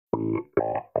Hello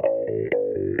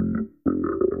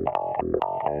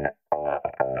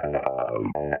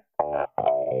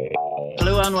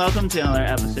and welcome to another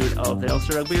episode of the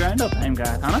Ulster Rugby Roundup. I'm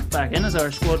Gareth Hannah, back in as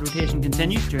our squad rotation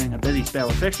continues during a busy spell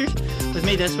of fixtures. With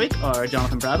me this week are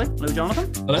Jonathan Bradley. Hello,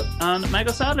 Jonathan. Hello. And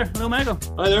Michael Sadler. Hello, Michael.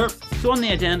 Hi there. So on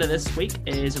the agenda this week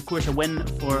is, of course, a win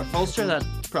for Ulster that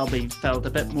probably felt a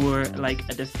bit more like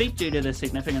a defeat due to the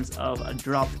significance of a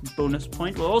dropped bonus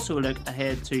point. We'll also look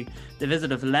ahead to the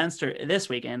visit of Leinster this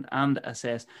weekend and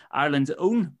assess Ireland's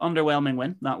own underwhelming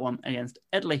win, that one against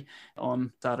Italy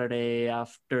on Saturday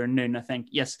afternoon, I think.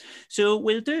 Yes. So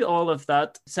we'll do all of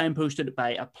that, signposted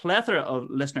by a plethora of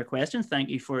listener questions. Thank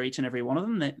you for each and every one of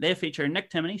them. They feature Nick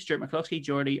Timoney, Stuart McCluskey,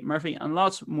 Geordie Murphy, and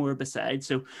lots more besides.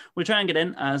 So we'll try and get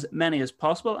in as many as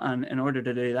possible. And in order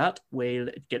to do that, we'll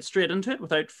get straight into it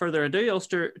without further ado.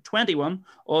 Ulster 21,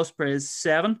 Ospreys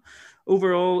 7.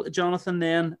 Overall, Jonathan,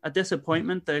 then a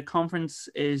disappointment. The conference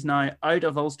is now out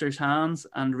of Ulster's hands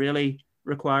and really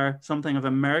require something of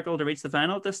a miracle to reach the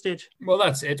final at this stage. Well,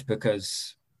 that's it,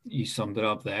 because you summed it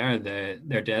up there.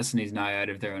 Their destiny is now out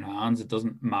of their own hands. It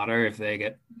doesn't matter if they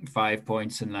get 5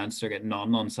 points and Leinster get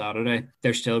none on Saturday.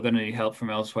 They're still going to need help from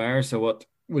elsewhere. So what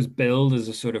was billed as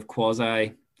a sort of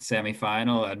quasi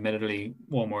semi-final, admittedly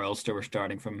one where Ulster were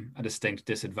starting from a distinct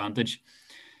disadvantage,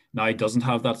 now it doesn't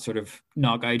have that sort of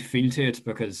knockout feel to it,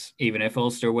 because even if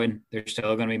Ulster win, they're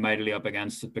still going to be mightily up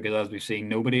against it, because as we've seen,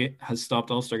 nobody has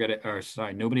stopped Leinster getting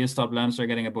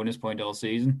a bonus point all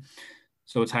season.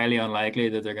 So it's highly unlikely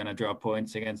that they're going to drop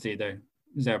points against either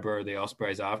Zebra or the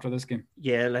Ospreys after this game.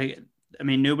 Yeah,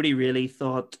 nobody really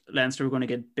thought Leinster were going to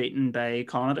get beaten by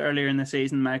Connacht earlier in the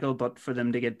season, Michael, but for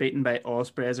them to get beaten by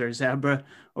Ospreys or Zebra,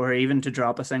 or even to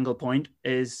drop a single point,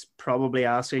 is probably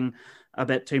asking a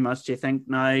bit too much. Do you think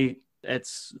now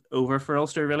it's over for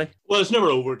Ulster, really? Well, it's never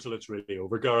over till it's really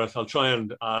over, Gareth. I'll try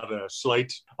and add a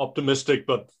slight optimistic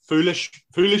but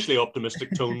foolishly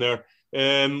optimistic tone there.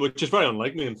 Which is very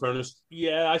unlike me, in fairness.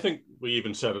 Yeah, I think we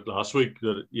even said it last week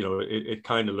that, it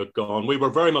kind of looked gone. We were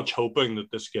very much hoping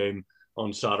that this game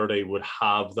on Saturday would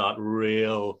have that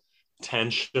real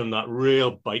tension, that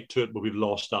real bite to it, but we've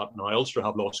lost that now. Ulster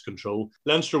have lost control.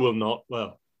 Leinster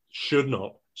should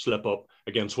not slip up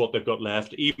against what they've got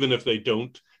left, even if they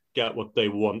don't get what they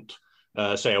want,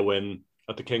 say a win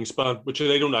at the Kingspan, which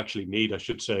they don't actually need, I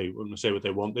should say. When I say what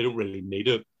they want, they don't really need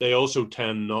it. They also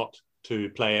tend not to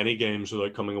play any games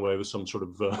without coming away with some sort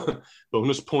of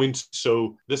bonus points.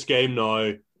 So this game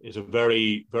now is a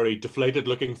very, very deflated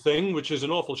looking thing, which is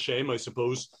an awful shame, I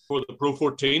suppose, for the Pro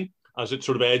 14 as it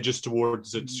sort of edges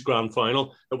towards its grand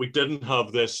final, that we didn't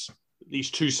have these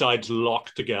two sides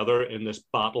locked together in this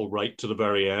battle right to the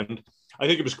very end. I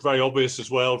think it was very obvious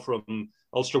as well from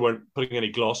Ulster weren't putting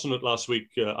any gloss on it last week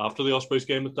after the Ospreys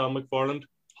game with Dan McFarland.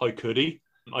 How could he?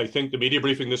 I think the media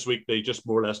briefing this week, they just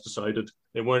more or less decided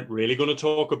they weren't really going to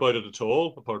talk about it at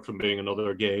all, apart from being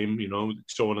another game,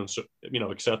 so on and so,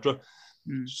 etc.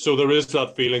 So there is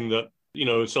that feeling that,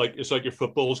 it's like your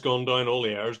football's gone down, all the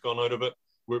air's gone out of it.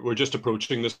 We're just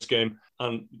approaching this game,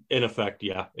 and in effect,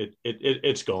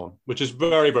 it's gone, which is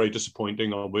very, very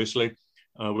disappointing. Obviously,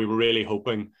 we were really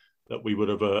hoping that we would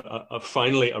have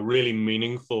finally a really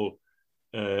meaningful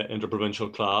interprovincial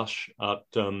clash at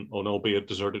an albeit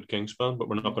deserted Kingspan, but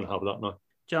we're not going to have that now.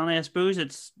 Johnny, I suppose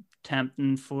it's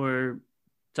tempting for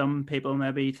some people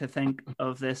maybe to think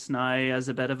of this now as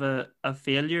a bit of a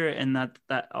failure, in that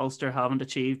Ulster haven't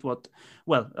achieved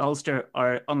Ulster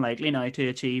are unlikely now to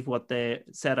achieve what they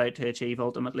set out to achieve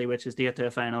ultimately, which is to get to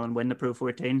a final and win the Pro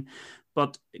 14.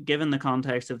 But given the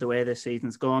context of the way this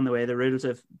season's gone, the way the rules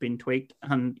have been tweaked,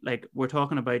 and we're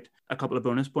talking about a couple of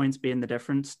bonus points being the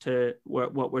difference to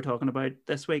what we're talking about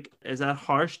this week, is that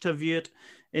harsh to view it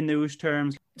in those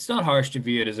terms? It's not harsh to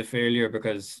view it as a failure,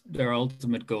 because their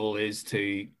ultimate goal is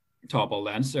to topple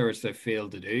Leinster, which they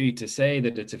failed to do. To say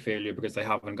that it's a failure because they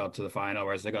haven't got to the final,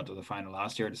 whereas they got to the final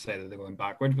last year, to say that they're going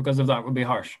backwards because of that would be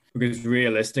harsh. Because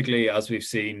realistically, as we've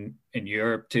seen in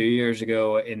Europe 2 years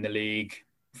ago, in the league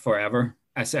forever,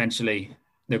 essentially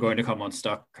they're going to come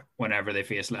unstuck whenever they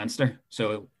face Leinster.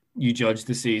 So you judge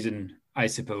the season, I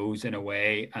suppose, in a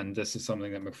way, and this is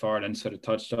something that McFarland sort of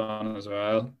touched on as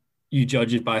well. You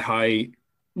judge it by how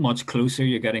much closer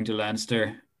you're getting to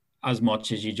Leinster, as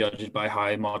much as you judge it by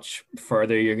how much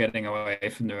further you're getting away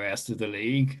from the rest of the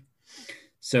league.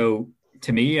 So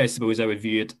to me, I suppose I would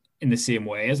view it in the same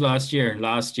way as last year.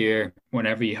 Last year,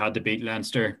 whenever you had to beat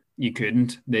Leinster, you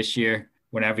couldn't. This year,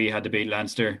 whenever you had to beat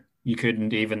Leinster, you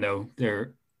couldn't, even though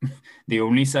they're the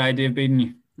only side they've beaten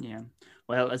you. Yeah.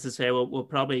 Well, as I say, we'll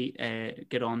probably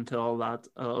get on to all that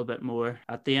a little bit more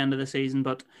at the end of the season.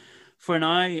 But for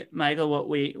now, Michael, what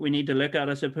we need to look at,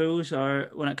 I suppose, are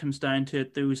when it comes down to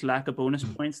it, those lack of bonus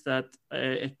points that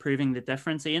is proving the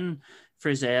difference. Ian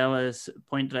Frizzell has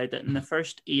pointed out that in the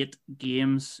first 8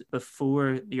 games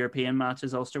before the European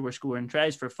matches, Ulster were scoring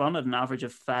tries for fun at an average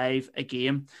of 5 a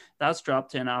game. That's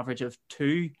dropped to an average of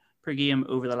 2 per game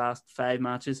over the last 5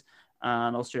 matches.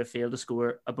 And Ulster have failed to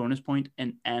score a bonus point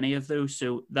in any of those.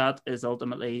 So that is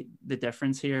ultimately the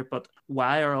difference here. But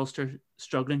why are Ulster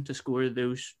struggling to score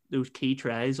those key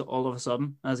tries all of a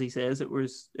sudden? As he says,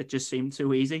 it just seemed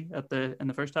so easy in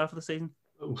the first half of the season.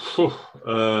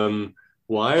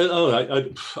 Why?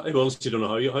 I honestly don't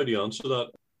know how do you answer that.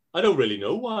 I don't really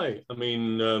know why. I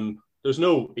mean, there's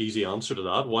no easy answer to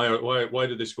that. Why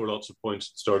did they score lots of points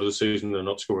at the start of the season? They're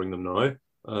not scoring them now.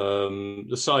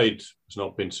 The side has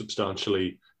not been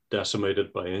substantially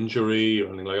decimated by injury or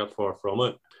anything like that. Far from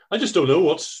it. I just don't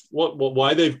know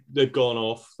why they've gone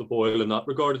off the boil in that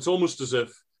regard. It's almost as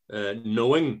if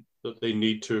knowing that they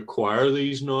need to acquire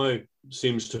these now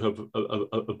seems to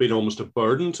have been almost a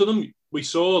burden to them. We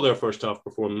saw their first half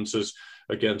performances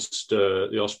against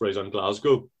the Ospreys and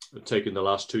Glasgow, taking the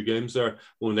last 2 games there,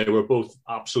 when they were both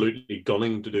absolutely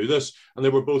gunning to do this, and they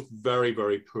were both very,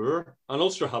 very poor. And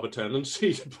Ulster have a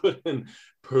tendency to put in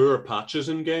poor patches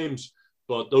in games,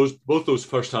 but both those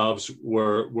first halves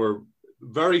were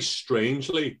very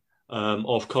strangely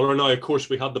off colour. Now, of course,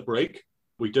 we had the break.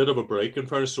 We did have a break, in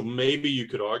fairness, so maybe you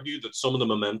could argue that some of the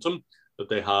momentum that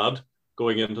they had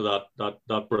going into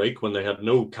that break, when they had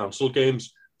no cancelled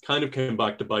games, kind of came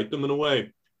back to bite them in a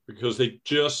way, because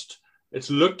it's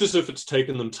looked as if it's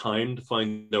taken them time to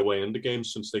find their way into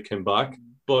games since they came back.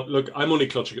 But look, I'm only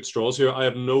clutching at straws here. I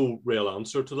have no real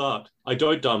answer to that. I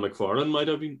doubt Dan McFarlane might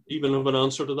even have an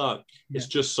answer to that. Yeah. It's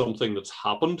just something that's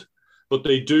happened. But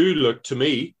they do look to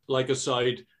me like a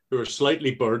side who are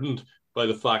slightly burdened by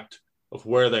the fact of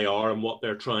where they are and what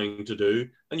they're trying to do.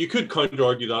 And you could counter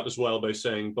argue that as well by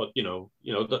saying, but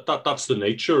that's the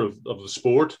nature of the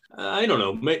sport. I don't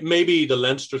know. Maybe the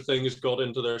Leinster thing has got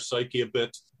into their psyche a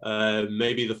bit.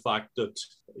 Maybe the fact that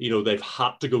they've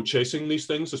had to go chasing these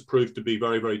things has proved to be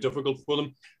very, very difficult for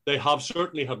them. They have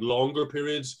certainly had longer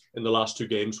periods in the last 2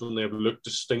 games when they have looked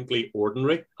distinctly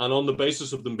ordinary. And on the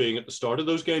basis of them being at the start of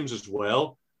those games as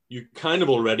well, you kind of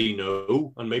already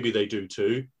know, and maybe they do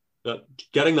too, that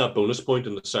getting that bonus point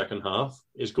in the second half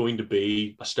is going to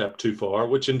be a step too far,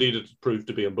 which indeed it proved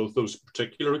to be on both those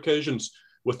particular occasions,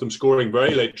 with them scoring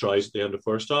very late tries at the end of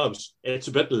first halves. It's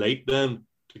a bit late then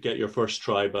to get your first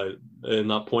try in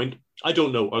that point. I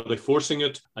don't know. Are they forcing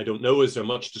it? I don't know. Is there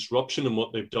much disruption in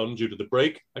what they've done due to the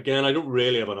break? Again, I don't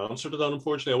really have an answer to that,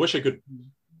 unfortunately. I wish I could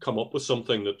come up with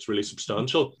something that's really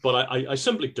substantial, but I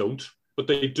simply don't. But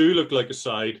they do look like a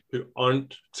side who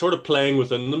aren't sort of playing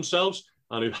within themselves,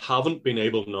 and who haven't been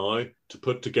able now to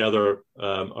put together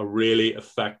a really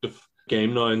effective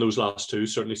game now in those last 2,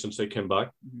 certainly since they came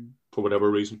back, for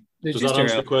whatever reason. Does that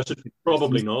answer the question?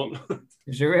 Probably not.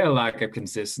 There's a real lack of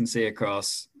consistency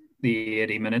across the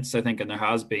 80 minutes, I think, and there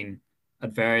has been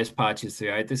at various patches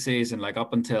throughout the season. Like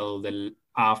up until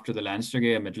after the Leinster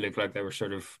game, it looked like they were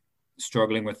sort of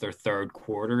struggling with their third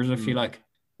quarters, I feel like.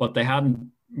 But they hadn't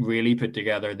really put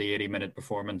together the 80-minute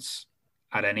performance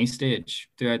at any stage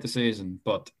throughout the season.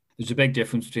 But there's a big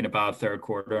difference between a bad third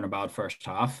quarter and a bad first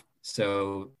half.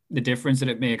 So the difference that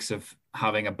it makes of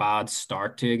having a bad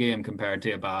start to a game compared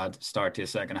to a bad start to a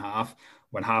second half,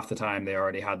 when half the time they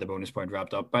already had the bonus point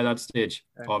wrapped up by that stage,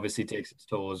 obviously takes its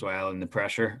toll as well in the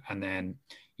pressure. And then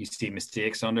you see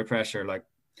mistakes under pressure. Like,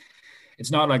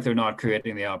 it's not like they're not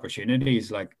creating the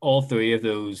opportunities. Like, all 3 of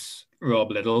those Rob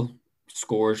Little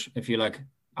scores, if you like,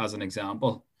 as an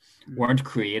example, weren't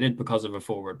created because of a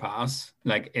forward pass.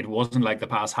 Like, it wasn't like the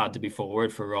pass had to be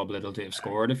forward for Rob Little to have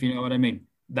scored, if you know what I mean.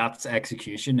 That's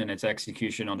execution, and it's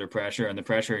execution under pressure, and the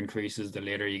pressure increases the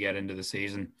later you get into the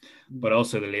season, but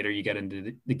also the later you get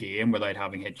into the game without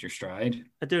having hit your stride.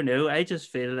 I don't know. I just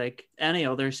feel like any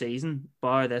other season,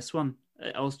 bar this one,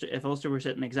 if Ulster were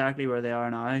sitting exactly where they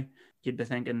are now, you'd be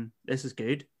thinking, this is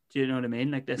good. Do you know what I mean?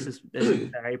 Like, this is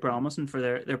very promising for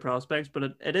their prospects,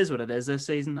 but it is what it is this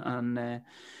season,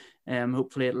 and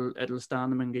hopefully it'll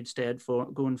stand them in good stead for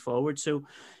going forward. So,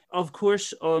 of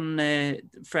course, on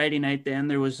Friday night, then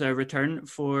there was a return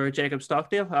for Jacob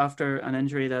Stockdale after an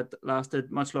injury that lasted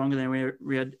much longer than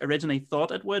we had originally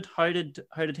thought it would. How did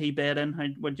he bed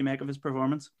in? What did you make of his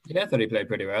performance? Yeah, I thought he played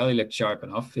pretty well. He looked sharp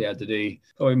enough. He had to do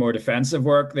probably more defensive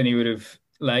work than he would have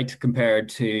liked compared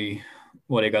to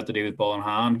what he got to do with ball in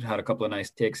hand. Had a couple of nice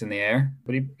takes in the air,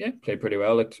 but he played pretty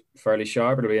well. Looked fairly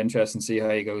sharp. It'll be interesting to see how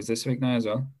he goes this week now as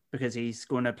well. because he's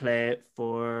going to play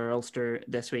for Ulster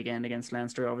this weekend against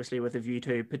Leinster, obviously with a view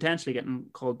to potentially getting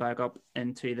called back up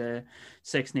into the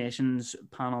Six Nations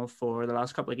panel for the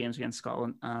last couple of games against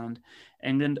Scotland and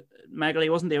England. Michael, he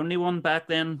wasn't the only one back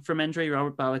then from injury.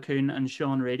 Robert Baloucoune and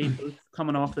Sean Reedy both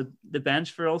coming off the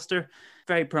bench for Ulster.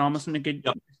 Very promising, a good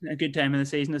time of the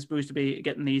season is supposed to be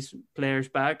getting these players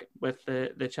back with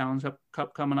the Challenge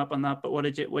Cup coming up on that. But what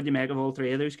did you make of all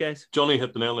three of those guys? Johnny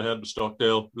hit the nail on the head with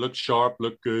Stockdale. Looked sharp,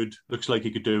 looked good, looks like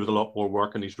he could do with a lot more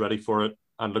work, and he's ready for it,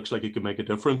 and looks like he could make a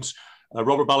difference.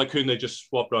 Robert Baloucoune, they just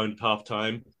swapped around at half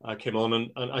time, came on,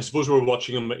 and I suppose we were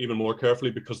watching him even more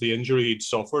carefully because the injury he'd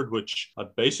suffered, which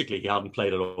basically he hadn't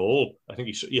played at all. I think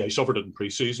he suffered it in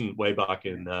pre-season way back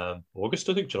in August,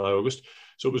 I think, July, August.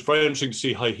 So it was very interesting to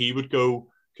see how he would go,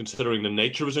 considering the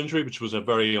nature of his injury, which was a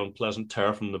very unpleasant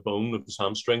tear from the bone of his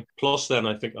hamstring. Plus then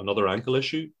I think another ankle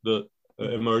issue that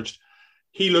emerged.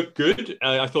 He looked good.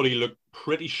 I thought he looked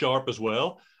pretty sharp as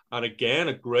well. And again,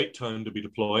 a great time to be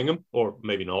deploying him, or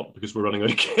maybe not, because we're running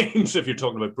out of games if you're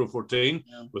talking about Pro 14,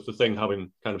 with the thing having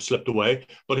kind of slipped away.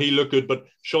 But he looked good. But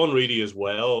Sean Reedy as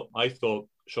well, I thought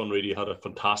Sean Reedy had a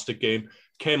fantastic game,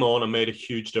 came on and made a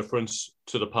huge difference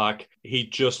to the pack. He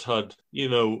just had,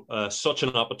 such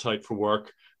an appetite for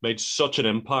work, made such an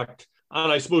impact.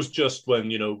 And I suppose just when,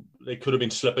 they could have been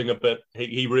slipping a bit,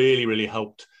 he really, really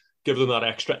helped give them that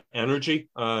extra energy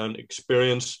and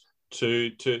experience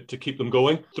to keep them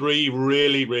going. Three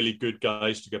really, really good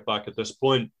guys to get back at this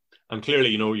point. And clearly,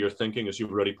 you're thinking, as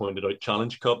you've already pointed out,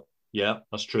 Challenge Cup. Yeah,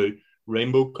 that's true.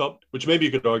 Rainbow Cup, which maybe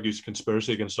you could argue is a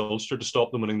conspiracy against Ulster to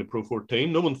stop them winning the Pro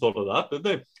 14. No one thought of that, did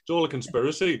they? It's all a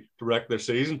conspiracy to wreck their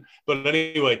season. But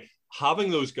anyway,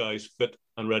 having those guys fit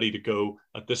and ready to go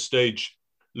at this stage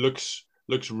looks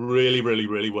really, really,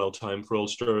 really well timed for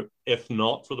Ulster, if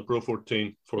not for the Pro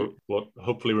 14, for what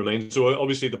hopefully remains. So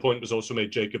obviously the point was also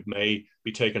made Jacob may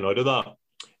be taken out of that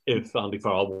if Andy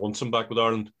Farrell wants him back with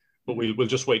Ireland. But we'll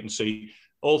just wait and see.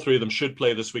 All three of them should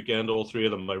play this weekend. All three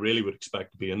of them I really would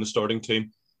expect to be in the starting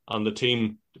team. And the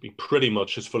team to be pretty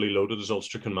much as fully loaded as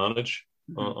Ulster can manage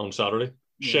on Saturday.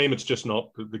 Shame it's just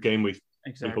not the game we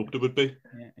hoped it would be.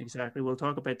 Yeah, exactly. We'll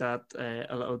talk about that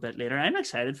a little bit later. I'm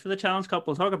excited for the Challenge Cup.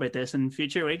 We'll talk about this in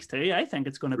future weeks too. I think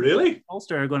it's going to be really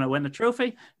Ulster are going to win the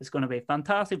trophy. It's going to be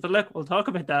fantastic. But look, we'll talk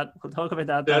about that.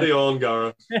 Steady on,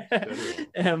 Gareth.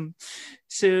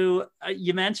 So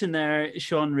you mentioned there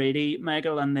Sean Reedy,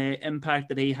 Michael, and the impact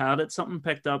that he had. It's something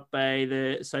picked up by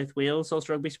the South Wales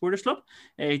Ulster Rugby Supporters Club.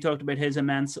 He talked about his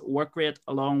immense work rate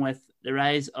along with the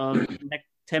rise of Nick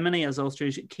Timoney as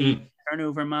Ulster's key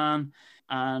turnover man,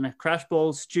 and Crash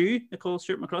Ball Stew, Nicole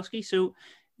Stewart McCluskey. So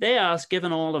they asked,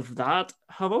 given all of that,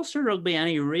 have Ulster Rugby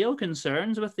any real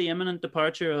concerns with the imminent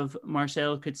departure of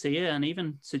Marcel Coetzee, and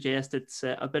even suggest it's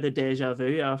a bit of deja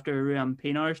vu after Ruan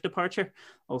Pienaar's departure?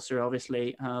 Ulster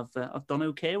obviously have done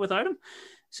okay without him.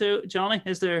 So, Johnny,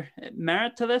 is there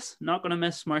merit to this? Not going to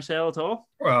miss Marcel at all?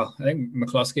 Well, I think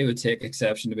McCluskey would take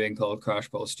exception to being called Crash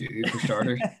Ball Stew, for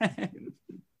starters.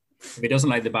 If he doesn't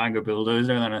like the Bangor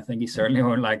Bulldozer, then I think he certainly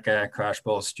won't like Crash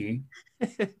Ball Stew.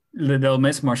 They'll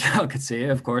miss Marcel Coetzee,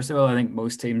 of course they will. I think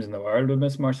most teams in the world would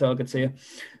miss Marcel Coetzee.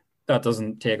 That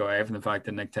doesn't take away from the fact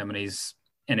that Nick Timoney's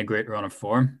in a great run of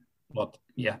form. But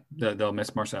yeah, they'll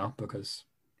miss Marcel because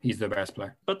he's the best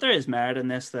player. But there is merit in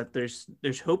this, that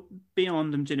there's hope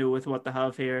beyond them, with what they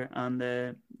have here, and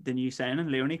the new signing,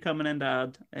 Leonie, coming in to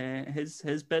add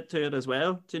his bit to it as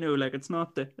well. It's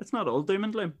not all doom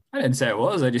and gloom. I didn't say it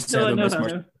was. I just said they'll miss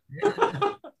Marcel.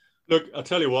 Look, I'll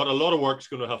tell you what, a lot of work's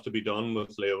going to have to be done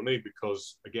with Leonie,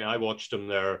 because again, I watched him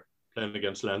there playing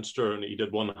against Leinster, and he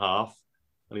did one half,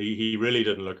 and he really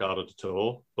didn't look at it at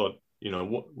all. But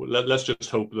let's just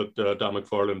hope that Dan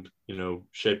McFarland,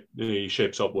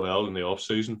 shapes up well in the off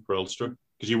season for Ulster,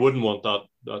 because you wouldn't want that.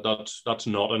 That's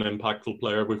not an impactful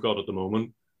player we've got at the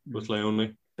moment with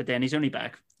Leonie. But then he's only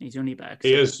back. He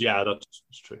is, yeah, that's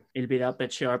true. He'll be that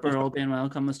bit sharper, all being well,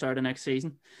 come the start of next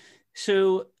season.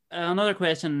 So another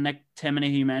question, Nick Timoney,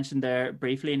 who you mentioned there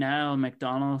briefly. Now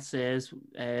McDonald says,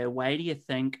 why do you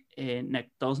think Nick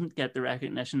doesn't get the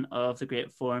recognition of the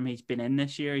great form he's been in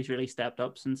this year? He's really stepped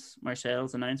up since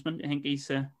Marcel's announcement. I think he's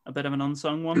a bit of an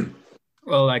unsung one.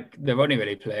 Well, they've only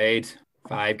really played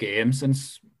 5 games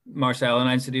since Marcel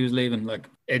announced that he was leaving.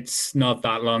 It's not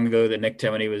that long ago that Nick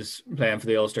Timoney was playing for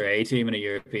the Ulster A team in a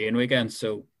European weekend.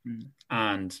 So,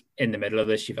 and in the middle of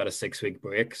this, you've had a 6-week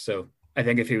break. So I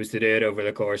think if he was to do it over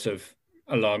the course of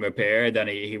a longer period, then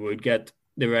he would get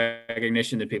the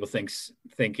recognition that people think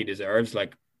he deserves.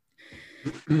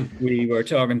 We were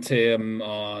talking to him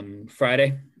on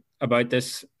Friday about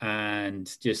this and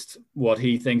just what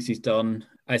he thinks he's done,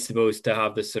 I suppose, to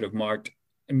have this sort of marked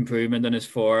improvement in his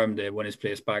form to win his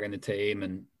place back in the team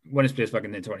and win his place back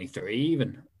in the 23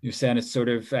 even. You're saying it's sort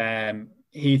of,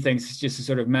 he thinks it's just a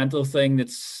sort of mental thing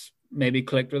that's maybe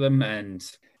clicked with him, and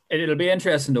it'll be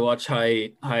interesting to watch how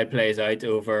it plays out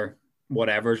over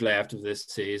whatever's left of this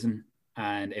season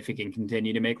and if he can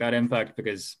continue to make that impact,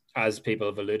 because as people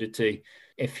have alluded to,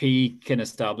 if he can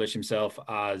establish himself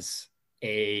as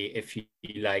if you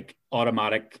like,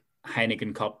 automatic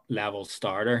Heineken Cup level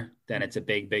starter, then it's a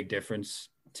big difference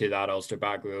to that Ulster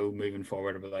back row moving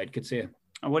forward without Coetzee.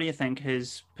 And what do you think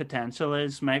his potential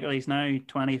is, Michael? He's now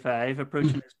 25,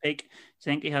 approaching his peak. Do you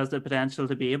think he has the potential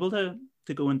to be able to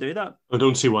go and do that? I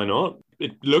don't see why not.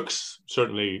 It looks,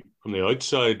 certainly from the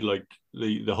outside, like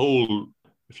the whole,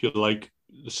 if you like,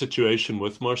 the situation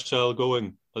with Marcel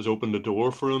going has opened the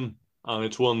door for him. And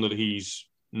it's one that he's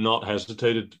not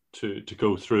hesitated to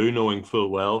go through, knowing full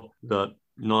well that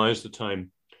now is the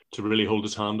time to really hold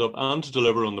his hand up and to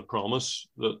deliver on the promise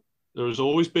that there has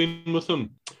always been with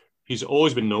him. He's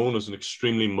always been known as an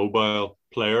extremely mobile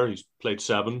player. He's played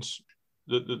sevens.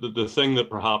 The thing that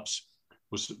perhaps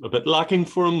was a bit lacking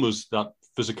for him was that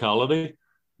physicality.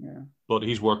 Yeah. But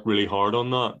he's worked really hard on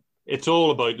that. It's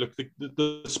all about, look,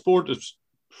 the sport of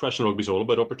professional rugby is all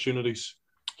about opportunities.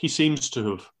 He seems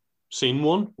to have seen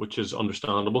one, which is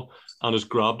understandable, and has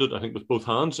grabbed it, I think, with both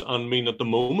hands. And I mean, at the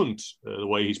moment, the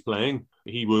way he's playing,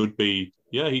 he would be,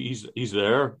 he's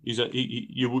there.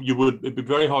 It'd be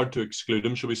very hard to exclude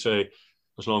him, shall we say,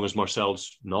 as long as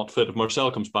Marcel's not fit. If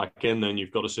Marcel comes back in, then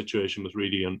you've got a situation with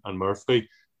Reedy and Murphy. It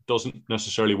doesn't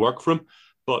necessarily work for him.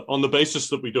 But on the basis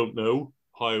that we don't know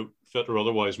how fit or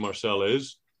otherwise Marcel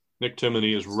is, Nick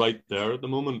Timoney is right there at the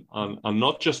moment, and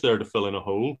not just there to fill in a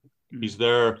hole. He's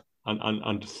there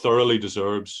and thoroughly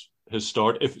deserves his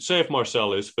start. If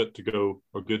Marcel is fit to go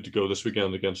or good to go this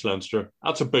weekend against Leinster,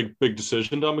 that's a big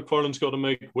decision Dan McFarland's got to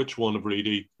make. Which one of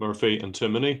Reedy, Murphy and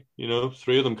Timoney? You know,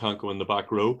 three of them can't go in the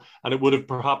back row. And it would have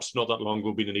perhaps not that long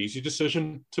ago been an easy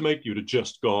decision to make. You'd have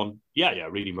just gone,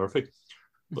 Reedy, Murphy.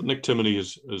 But Nick Timoney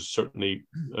is certainly,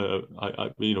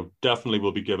 definitely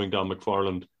will be giving Dan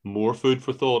McFarland more food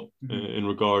for thought in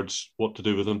regards what to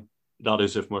do with him. That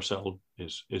is if Marcel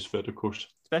is fit, of course.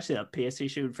 Especially that pace he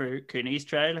showed for Cooney's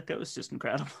try, like, it was just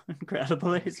incredible.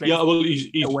 He's like,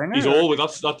 he's always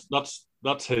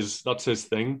that's his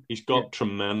thing. He's got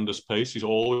tremendous pace. He's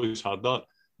always had that.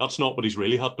 That's not what he's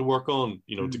really had to work on,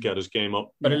 to get his game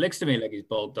up. But it looks to me like he's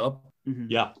bulked up. Mm-hmm.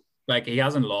 Yeah. Like, he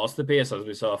hasn't lost the pace as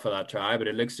we saw for that try, but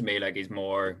it looks to me like he's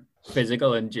more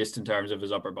physical and just in terms of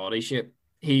his upper body shape.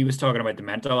 He was talking about the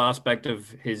mental aspect of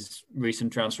his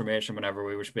recent transformation whenever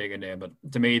we were speaking to him, but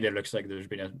to me, there looks like there's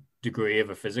been a degree of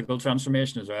a physical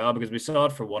transformation as well, because we saw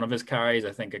it for one of his carries,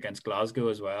 I think, against Glasgow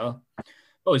as well.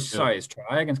 His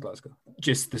try against Glasgow.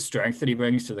 Just the strength that he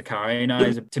brings to the carry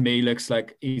now, to me, looks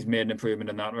like he's made an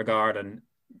improvement in that regard, and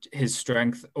his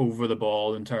strength over the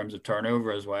ball in terms of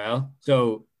turnover as well.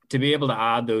 So to be able to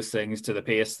add those things to the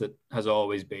pace that has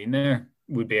always been there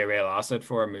would be a real asset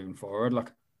for him moving forward.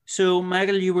 So,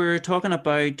 Michael, you were talking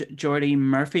about Jordy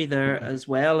Murphy there as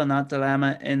well, and that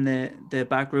dilemma in the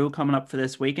back row coming up for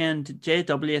this weekend.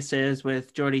 JW says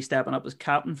with Jordy stepping up as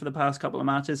captain for the past couple of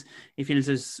matches, he feels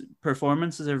his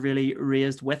performances have really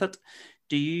raised with it.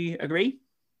 Do you agree?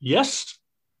 Yes.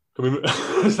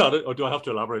 Is that it? Or do I have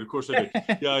to elaborate? Of course I do.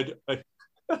 Yeah,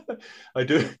 I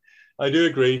do. I do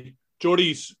agree.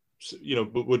 Jordy's,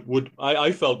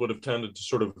 I felt would have tended to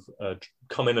sort of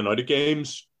come in and out of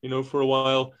games, for a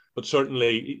while. But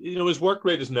certainly, his work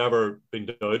rate has never been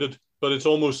doubted. But it's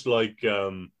almost like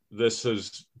this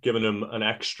has given him an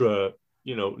extra,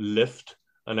 lift,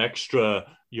 an extra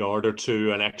yard or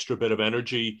two, an extra bit of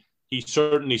energy. He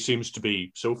certainly seems to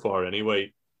be, so far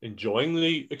anyway, enjoying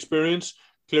the experience.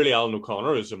 Clearly, Alan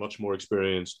O'Connor is a much more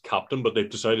experienced captain, but they've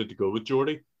decided to go with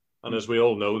Jordy. And as we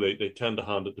all know, they tend to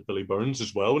hand it to Billy Burns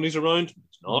as well when he's around.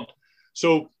 It's not.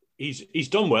 So he's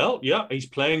done well. Yeah, he's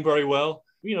playing very well.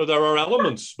 There are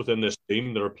elements within this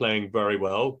team that are playing very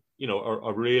well,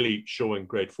 are really showing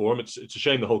great form. It's a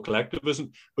shame the whole collective isn't,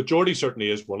 but Jordy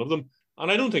certainly is one of them.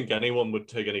 And I don't think anyone would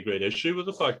take any great issue with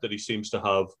the fact that he seems to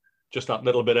have just that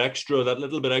little bit extra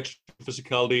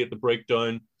physicality at the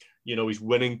breakdown. He's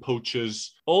winning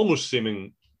poaches, almost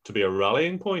seeming to be a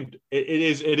rallying point.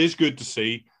 It is good to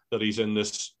see that he's in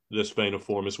this vein of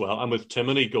form as well. And with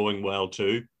Timoney going well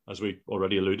too, as we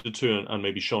already alluded to, and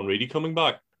maybe Sean Reedy coming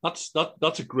back. That's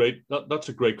a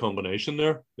great combination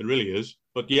there. It really is.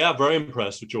 But yeah, very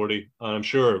impressed with Jordy. And I'm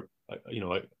sure, I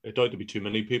doubt there'd be too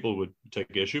many people would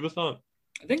take issue with that.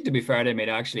 I think, to be fair to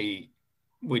him,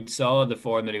 we saw the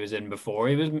form that he was in before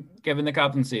he was given the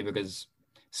captaincy, because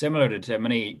similar to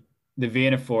Timoney, the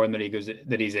vein of form that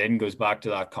he's in goes back to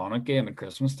that Connacht game at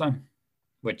Christmas time,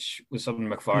 which was something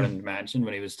McFarland mentioned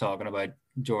when he was talking about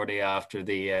Geordie after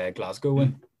the Glasgow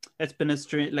win. It's been a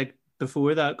strange, like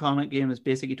before that Connacht game, it's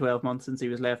basically 12 months since he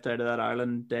was left out of that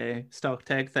Ireland stock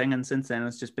tag thing, and since then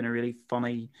it's just been a really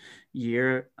funny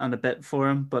year and a bit for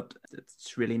him. But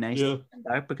it's really nice to come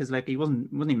back, because like he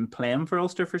wasn't even playing for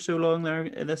Ulster for so long there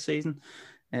this season.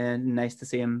 And nice to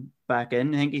see him back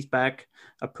in. I think he's back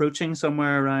approaching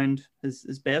somewhere around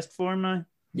his best form now.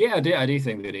 Yeah, I do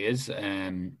think that he is.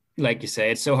 Like you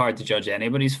say, it's so hard to judge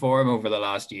anybody's form over the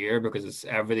last year because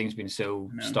everything's been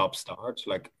so stop-start.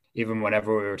 Like even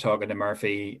whenever we were talking to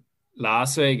Murphy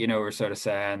last week, we're sort of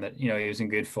saying that, he was in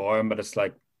good form, but it's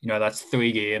like, that's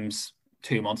 3 games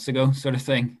 2 months ago sort of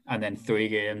thing. And then 3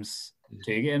 games,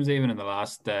 2 games even in the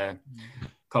last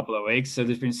couple of weeks. So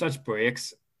there's been such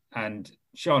breaks, and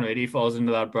Sean Reedy falls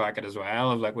into that bracket as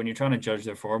well of like when you're trying to judge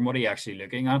their form, what are you actually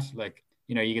looking at? Like,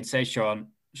 you could say Sean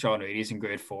Reedy's in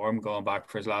great form going back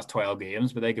for his last 12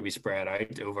 games, but they could be spread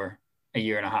out over a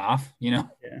year and a half,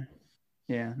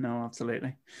 Yeah, no,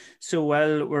 absolutely. So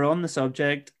while we're on the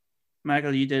subject,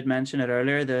 Michael, you did mention it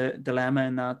earlier, the dilemma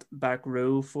in that back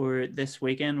row for this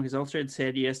weekend, because Ulster had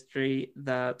said yesterday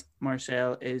that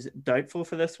Marcel is doubtful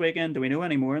for this weekend. Do we know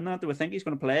any more on that? Do we think he's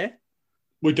going to play?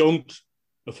 We don't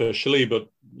officially, but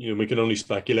we can only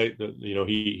speculate that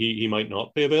he might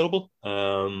not be available.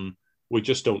 We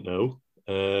just don't know.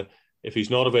 If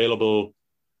he's not available,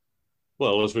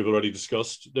 well, as we've already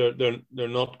discussed, they're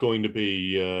not going to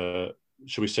be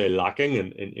should we say lacking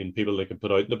in people they can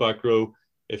put out in the back row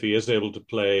if he is able to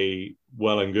play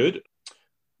well and good.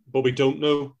 But we don't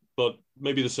know. But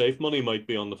maybe the safe money might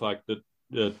be on the fact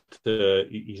that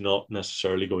he's not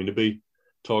necessarily going to be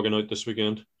togging out this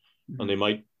weekend, and they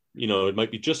might. It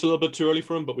might be just a little bit too early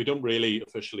for him, but we don't really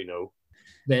officially know.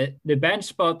 The bench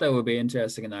spot, that would be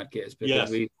interesting in that case, because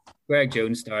Greg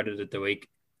Jones started it the week.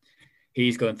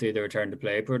 He's going through the return to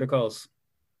play protocols.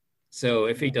 So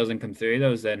if he doesn't come through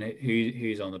those, then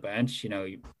who's on the bench?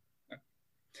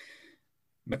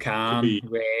 McCann,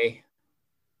 Ray,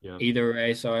 either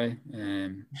Ray, sorry.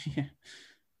 I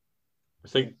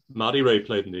think Matty Ray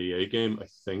played in the EA game, I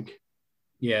think.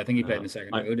 Yeah, I think he played in the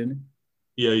second row, didn't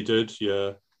he? Yeah, he did,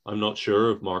 yeah. I'm not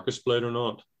sure if Marcus played or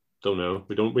not. Don't know.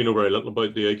 We know very little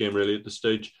about the A game really at this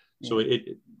stage. So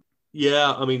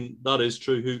I mean, that is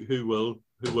true. Who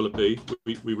will it be?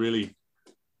 We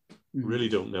really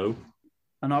don't know.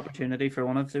 An opportunity for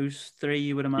one of those 3,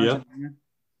 you would imagine. Yeah.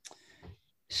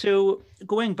 So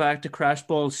going back to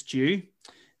Crashball Stew,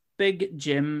 Big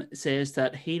Jim says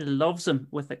that he loves him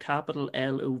with a capital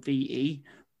LOVE.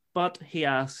 But he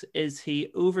asks, is he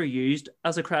overused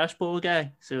as a crash ball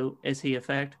guy? So is he, in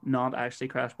fact, not actually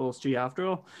crash ball Stew after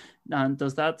all? And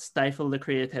does that stifle the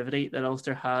creativity that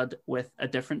Ulster had with a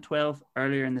different 12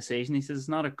 earlier in the season? He says it's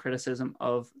not a criticism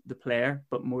of the player,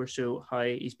 but more so how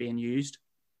he's being used.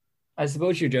 I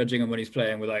suppose you're judging him when he's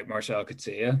playing without Marcel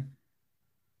Coetzee.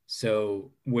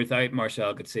 So without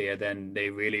Marcel Coetzee, then they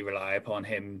really rely upon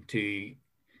him to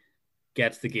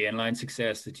get the gain line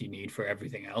success that you need for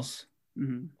everything else.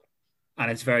 Mm-hmm. And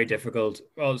it's very difficult.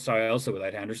 Well, sorry, also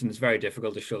without Henderson, it's very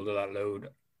difficult to shoulder that load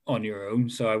on your own.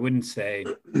 So I wouldn't say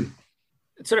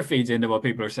it sort of feeds into what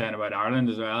people are saying about Ireland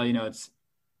as well.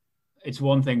 It's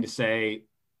one thing to say,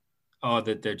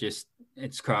 that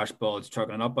it's crash ball, it's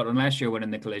trucking up. But unless you're winning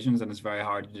the collisions, then it's very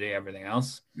hard to do everything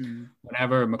else. Mm-hmm.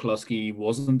 Whenever McCluskey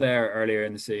wasn't there earlier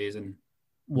in the season,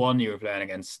 you were playing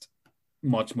against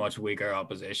much, much weaker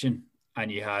opposition, and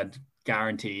you had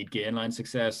guaranteed gain line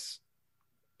success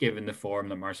given the form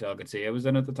that Marcel Coetzee was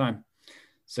in at the time.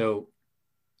 So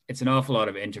it's an awful lot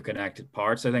of interconnected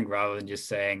parts, I think, rather than just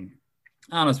saying,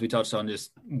 and as we touched on,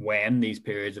 just when these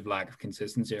periods of lack of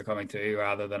consistency are coming through,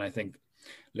 rather than, I think,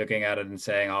 looking at it and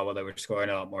saying, they were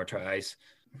scoring a lot more tries.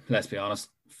 Let's be honest,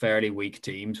 fairly weak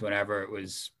teams whenever it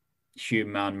was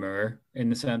Hume Man Moore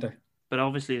in the centre. But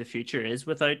obviously the future is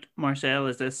without Marcel.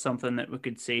 Is this something that we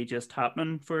could see just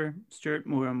happening for Stuart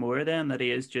more and more then, that he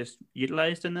is just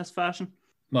utilised in this fashion?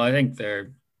 Well, I think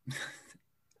they're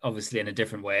obviously in a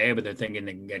different way, but they're thinking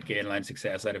they can get gain line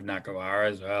success out of Nakawara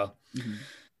as well.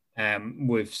 Mm-hmm.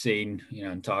 We've seen,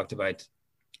 and talked about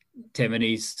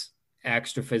Timoney's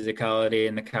extra physicality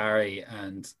in the carry,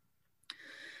 and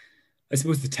I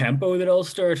suppose the tempo that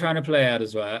Ulster are trying to play at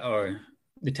as well, or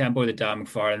the tempo that Dan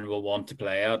McFarland will want to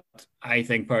play at. I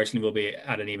think personally will be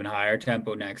at an even higher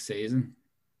tempo next season.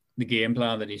 The game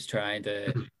plan that he's trying to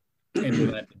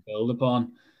implement and build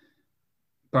upon.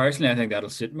 Personally, I think that'll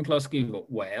suit McCluskey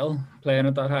well, playing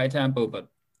at that high tempo, but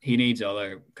he needs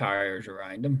other carriers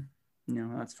around him. No,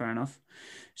 that's fair enough.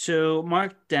 So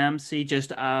Mark Dempsey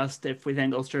just asked if we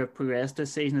think Ulster have progressed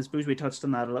this season. I suppose we touched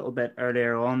on that a little bit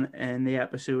earlier on in the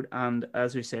episode, and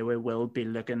as we say, we will be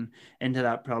looking into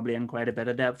that probably in quite a bit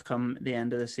of depth come the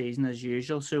end of the season as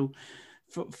usual. So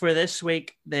for this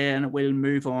week, then we'll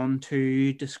move on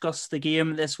to discuss the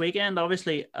game this weekend.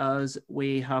 Obviously, as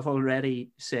we have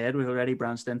already said, we've already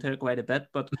branched into it quite a bit,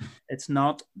 but it's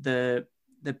not the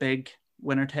big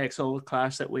winner takes all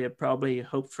clash that we had probably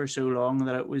hoped for so long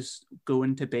that it was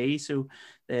going to be. So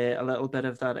a little bit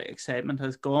of that excitement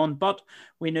has gone, but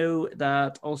we know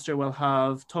that Ulster will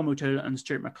have Tom O'Toole and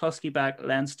Stuart McCluskey back.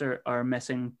 Leinster are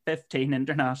missing 15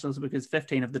 internationals because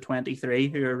 15 of the 23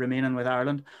 who are remaining with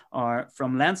Ireland are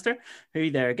from Leinster.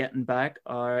 Who they're getting back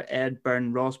are Ed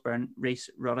Byrne, Ross Byrne, Rhys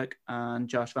Ruddock and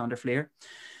Josh van der Fleer.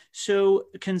 So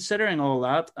considering all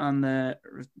that and the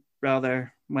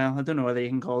rather, well, I don't know whether you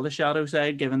can call the shadow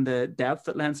side given the depth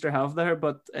that Leinster have there,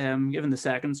 but given the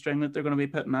second string that they're going to be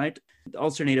putting out,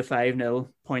 Ulster need a 5-0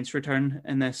 points return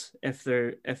in this if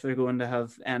they're going to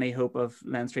have any hope of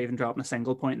Leinster even dropping a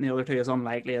single point in the other two, as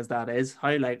unlikely as that is.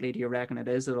 How likely do you reckon it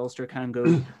is that Ulster can go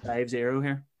 5-0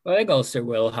 here? I think Ulster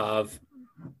will have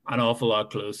an awful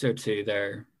lot closer to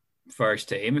their first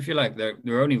team, if you like.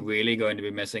 They're only really going to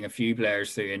be missing a few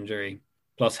players through injury,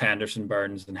 plus Henderson,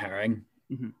 Burns and Herring.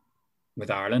 Mm-hmm. With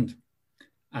Ireland.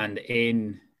 And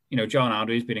John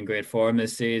Andrews been in great form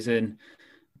this season.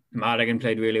 Madigan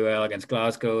played really well against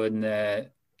Glasgow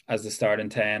as the starting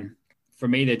 10. For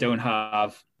me, they don't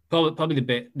have probably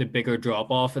the bigger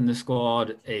drop off in the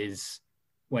squad is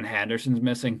when Henderson's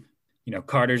missing.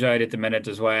 Carter's out at the minute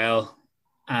as well,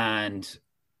 and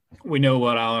we know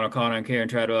what Alan O'Connor and Kieran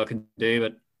Treadwell can do.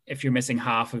 But if you're missing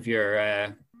half of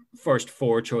your first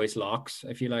 4 choice locks,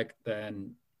 if you like,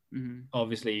 then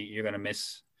obviously you're going to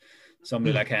miss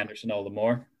somebody like Henderson all the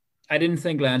more. I didn't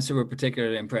think Leinster were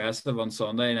particularly impressive on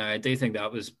Sunday. Now, I do think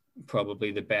that was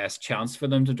probably the best chance for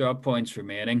them to drop points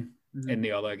remaining in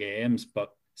the other games.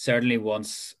 But certainly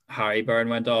once Harry Byrne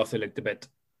went off, they looked a bit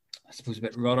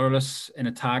rudderless in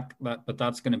attack. But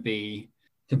that's going to be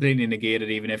completely negated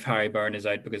even if Harry Byrne is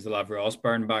out, because they'll have Ross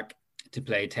Byrne back to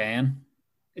play 10.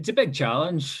 It's a big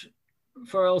challenge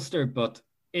for Ulster, but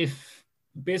if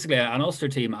basically an Ulster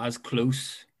team as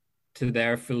close to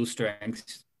their full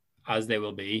strength as they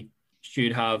will be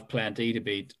should have plenty to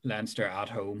beat Leinster at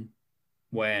home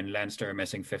when Leinster are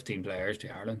missing 15 players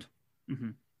to Ireland.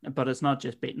 Mm-hmm. But it's not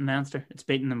just beating Leinster, it's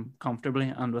beating them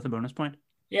comfortably and with a bonus point.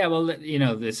 Yeah, well,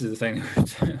 this is the thing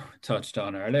we touched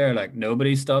on earlier. Like,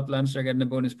 nobody stopped Leinster getting a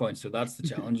bonus point, so that's the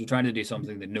challenge. You're trying to do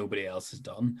something that nobody else has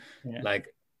done. Yeah.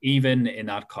 Like, even in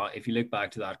that, if you look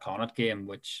back to that Connacht game,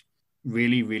 which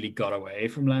really, really got away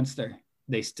from Leinster,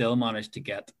 they still managed to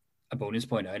get a bonus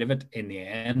point out of it in the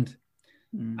end.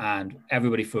 And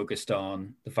everybody focused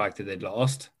on the fact that they'd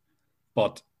lost.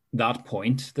 But that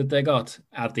point that they got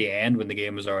at the end when the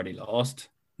game was already lost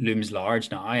looms large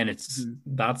now. And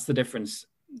that's the difference.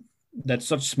 That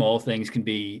such small things can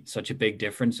be such a big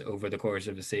difference over the course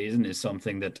of a season is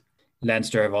something that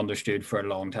Leinster have understood for a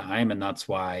long time. And that's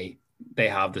why they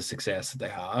have the success that they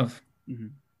have. Mm-hmm.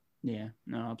 Yeah,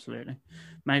 no, absolutely.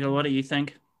 Michael, what do you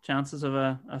think? Chances of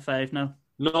a 5-0?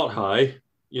 Not high.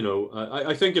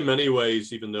 I think in many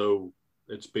ways, even though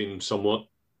it's been somewhat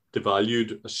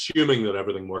devalued, assuming that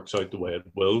everything works out the way it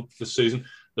will this season,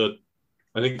 that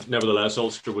I think nevertheless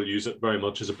Ulster will use it very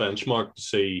much as a benchmark to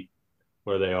see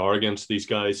where they are against these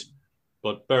guys.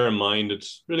 But bear in mind,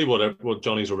 it's really what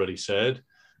Johnny's already said.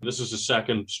 This is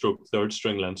the third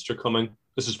string Leinster coming.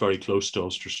 This is very close to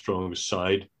Ulster's strongest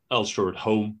side. Ulster at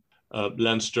home.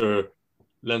 Leinster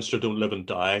don't live and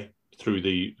die through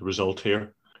the result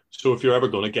here. So if you're ever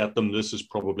going to get them, this is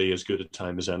probably as good a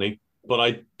time as any. But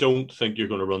I don't think you're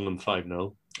going to run them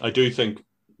 5-0. I do think,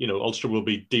 Ulster will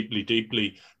be deeply,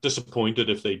 deeply disappointed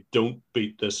if they don't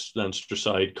beat this Leinster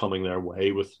side coming their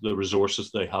way with the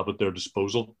resources they have at their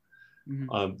disposal.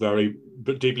 I'm very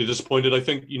deeply disappointed. I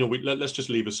think, let's just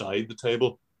leave aside the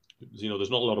table. There's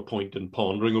not a lot of point in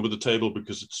pondering over the table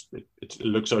because it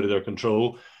looks out of their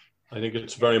control. I think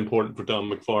it's very important for Dan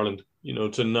McFarland,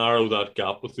 to narrow that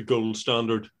gap with the gold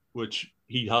standard, which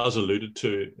he has alluded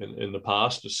to in the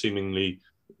past as seemingly,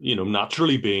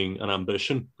 naturally being an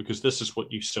ambition, because this is what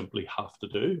you simply have to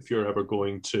do if you're ever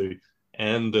going to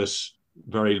end this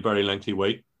very, very lengthy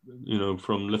wait,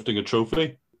 from lifting a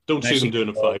trophy. Don't see them doing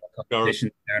a 5.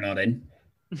 They're not in.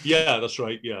 Yeah, that's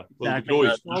right. Yeah. Well,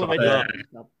 exactly.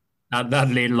 That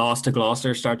late loss to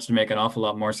Gloucester starts to make an awful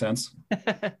lot more sense.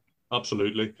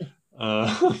 Absolutely.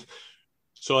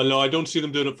 So I don't see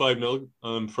them doing it 5-0.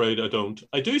 I'm afraid I don't.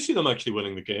 I do see them actually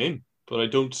winning the game, but I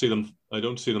don't see them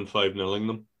 5-0ing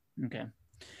them. Okay.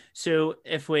 So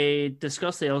if we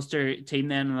discuss the Ulster team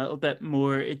then in a little bit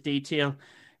more detail,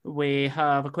 we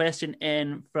have a question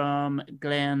in from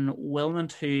Glenn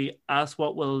Wilmot, who asked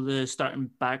what will the starting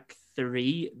back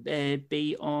three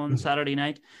be on Saturday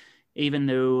night. Even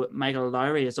though Michael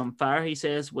Lowry is on fire, he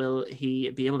says, will he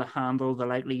be able to handle the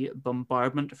likely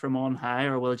bombardment from on high,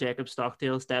 or will Jacob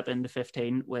Stockdale step into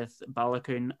 15 with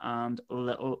Baloucoune and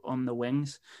Little on the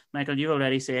wings? Michael, you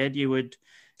already said you would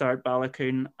start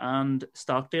Baloucoune and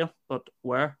Stockdale, but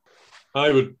where?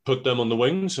 I would put them on the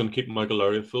wings and keep Michael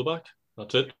Lowry at fullback.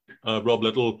 That's it. Rob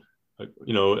Little,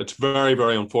 it's very,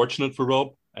 very unfortunate for Rob.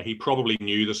 He probably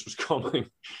knew this was coming,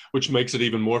 which makes it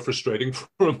even more frustrating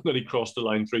for him that he crossed the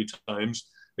line 3 times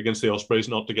against the Ospreys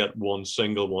not to get one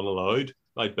single one allowed.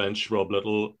 I'd bench Rob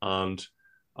Little and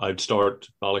I'd start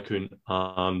Baloucoune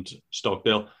and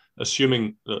Stockdale,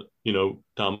 assuming that,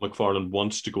 Dan McFarland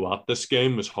wants to go at this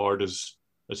game as hard as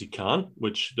he can,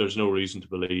 which there's no reason to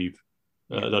believe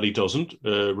that he doesn't,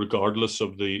 regardless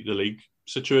of the league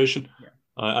situation. Yeah.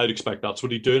 I'd expect that's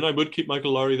what he'd do, and I would keep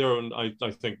Michael Lowry there, and I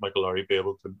think Michael Lowry would be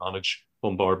able to manage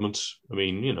bombardments. I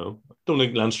mean, I don't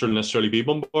think Leinster will necessarily be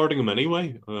bombarding him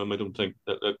anyway. I don't think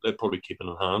that they'd probably keep it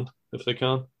in hand if they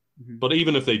can. Mm-hmm. But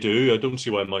even if they do, I don't see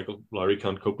why Michael Lowry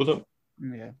can't cope with it.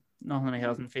 Yeah, nothing he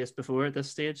hasn't faced before at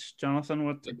this stage. Jonathan,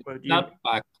 what you...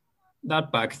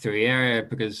 That back three area,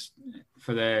 because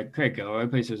for the Craig Gilroy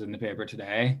pieces in the paper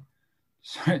today,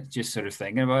 just sort of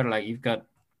thinking about it, like you've got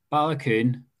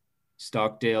Baloucoune,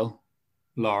 Stockdale,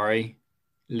 Lowry,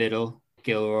 Little,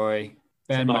 Gilroy,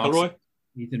 Ben McElroy,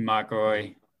 Ethan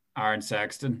McElroy, Aaron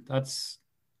Sexton. That's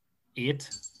 8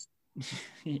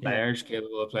 players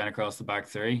capable of playing across the back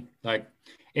three. Like,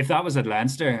 if that was at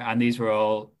Leinster and these were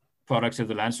all products of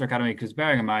the Leinster Academy, because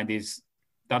bearing in mind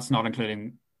that's not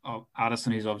including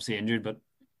Addison, who's obviously injured, but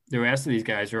the rest of these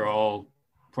guys are all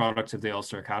products of the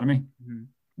Ulster Academy. Mm-hmm.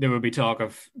 There would be talk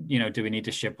of, do we need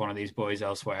to ship one of these boys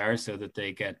elsewhere so that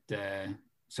they get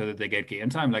game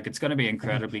time? Like, it's going to be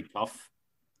incredibly tough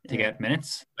to get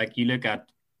minutes. Like, you look at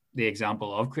the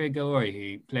example of Craig Gilroy,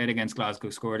 who played against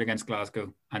Glasgow, scored against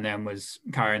Glasgow, and then was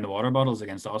carrying the water bottles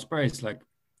against Ospreys. Like,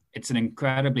 it's an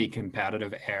incredibly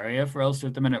competitive area for Ulster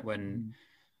at the minute when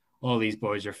all these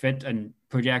boys are fit, and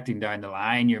projecting down the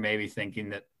line, you're maybe thinking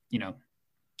that,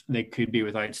 they could be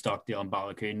without Stockdale and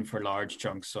Baloucoune for large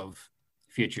chunks of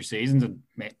future seasons, and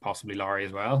possibly Lowry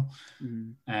as well.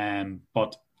 Mm.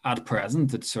 But at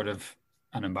present, it's sort of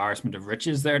an embarrassment of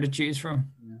riches there to choose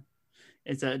from. Yeah.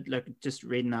 It's just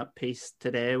reading that piece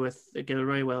today with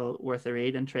Gilroy, well worth a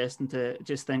read. Interesting to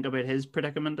just think about his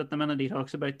predicament at the minute. He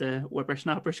talks about the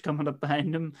whippersnappers coming up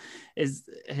behind him. Is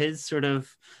his sort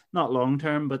of, not long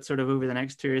term, but sort of over the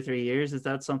next 2 or 3 years, is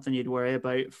that something you'd worry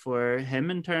about for him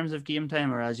in terms of game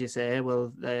time? Or as you say,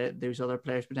 will those other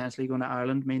players potentially going to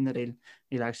Ireland mean that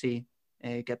he'll actually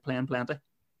get playing plenty?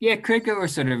 Yeah, Cricket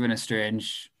was sort of in a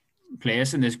strange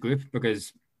place in this group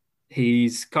because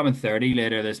he's coming 30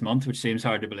 later this month, which seems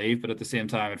hard to believe, but at the same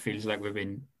time, it feels like we've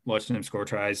been watching him score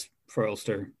tries for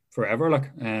Ulster forever.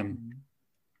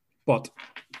 But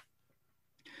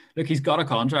look, he's got a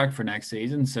contract for next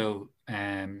season, so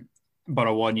but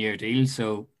a 1-year deal,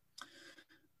 so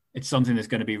it's something that's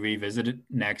going to be revisited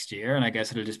next year, and I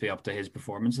guess it'll just be up to his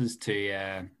performances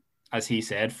to, as he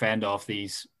said, fend off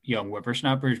these young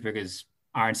whippersnappers, because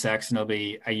Aaron Sexton will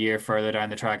be a year further down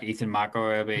the track. Ethan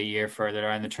McElroy will be a year further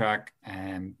down the track.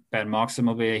 Ben Moxham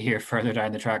will be a year further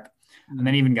down the track. Mm-hmm. And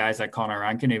then even guys like Conor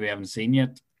Rankin, who we haven't seen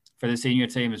yet for the senior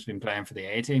team, has been playing for the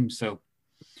A team. So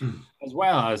as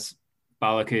well as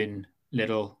Baloucoune,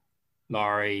 Little,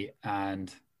 Lowry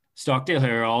and Stockdale, who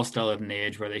are all still at an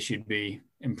age where they should be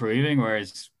improving,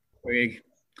 whereas Craig,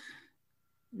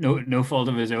 no fault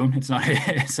of his own. It's not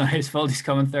his fault he's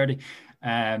coming 30.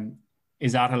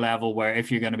 Is at a level where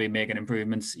if you're going to be making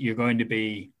improvements, it's going to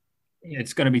be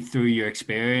through your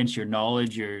experience, your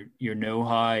knowledge, your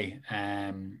know-how,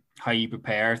 how you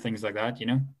prepare, things like that,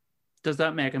 Does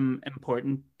that make him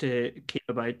important to keep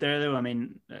about there, though? I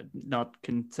mean, not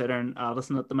considering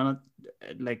Addison at the minute,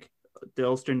 like, do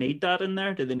Ulster need that in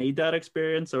there? Do they need that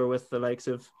experience? Or with the likes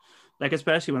of, like,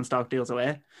 especially when Stockdale's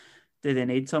away, do they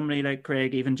need somebody like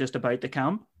Craig even just about the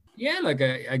camp? Yeah, like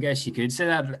I guess you could say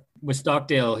that. With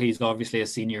Stockdale, he's obviously a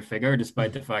senior figure,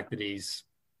 despite the fact that he's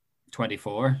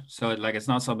 24. So, like, it's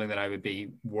not something that I would be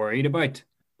worried about.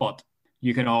 But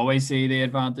you can always see the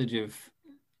advantage of,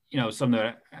 something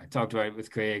that I talked about with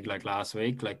Craig, like, last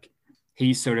week. Like,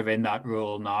 he's sort of in that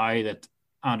role now that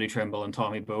Andrew Trimble and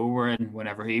Tommy Bowe were in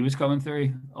whenever he was coming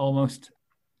through, almost.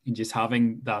 And just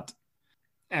having that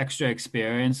extra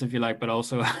experience, if you like, but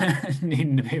also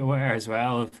needing to be aware as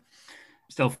well of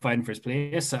still fighting for his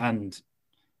place. And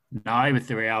now with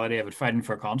the reality of it fighting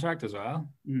for a contract as well.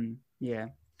 Yeah.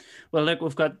 Well, look,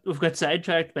 we've got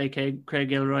sidetracked by Craig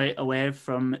Gilroy away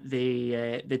from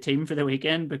the team for the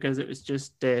weekend because it was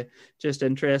just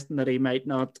interesting that he might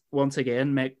not once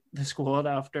again make the squad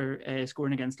after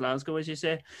scoring against Glasgow, as you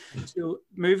say. So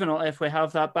moving on, if we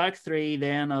have that back three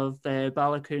then of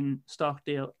Balogun,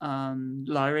 Stockdale, and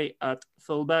Lowry at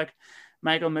fullback.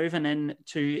 Michael, moving in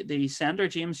to the centre,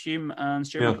 James Hume and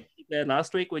Stuart played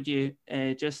last week. Would you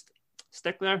just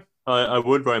stick there? I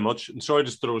would very much. And sorry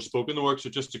to throw a spoke in the works. It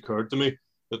just occurred to me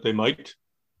that they might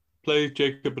play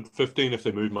Jacob at 15 if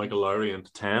they move Michael Lowry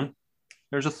into 10.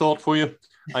 There's a thought for you.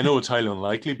 I know it's highly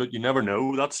unlikely, but you never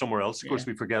know. That's somewhere else. Of course,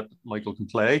 we forget that Michael can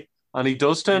play. And he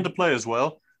does tend to play as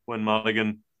well when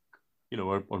Madigan,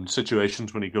 or on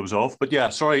situations when he goes off. But yeah,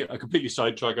 sorry, I completely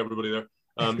sidetrack everybody there.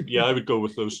 I would go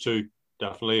with those two,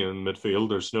 definitely, in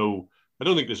midfield. I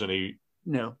don't think there's any...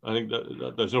 No, I think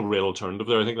that there's no real alternative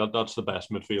there. I think that's the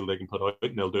best midfield they can put out,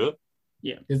 and they'll do it.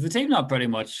 Yeah. Does the team not pretty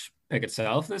much pick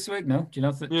itself this week? No, do you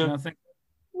not think?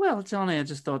 Well, Johnny, I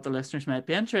just thought the listeners might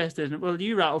be interested. Well,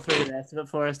 you rattle through the rest of it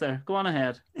for us there. Go on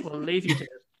ahead. We'll leave you to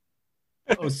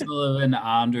it. O'Sullivan,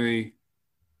 Andrew.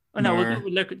 Oh no,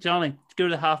 we'll look at Johnny. Go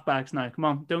to the halfbacks now. Come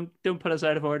on, don't put us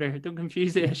out of order. Don't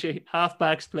confuse the issue.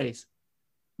 Halfbacks, please.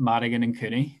 Madigan and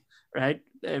Cooney. Right,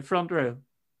 front row.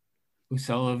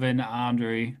 O'Sullivan,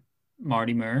 Andrew,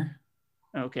 Marty Moore.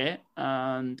 Okay,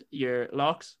 and your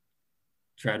locks?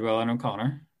 Treadwell and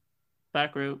O'Connor.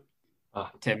 Back row?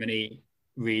 Timoney,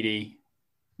 Reedy,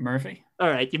 Murphy. All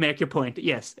right, you make your point.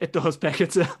 Yes, it does pick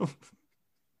itself.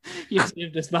 You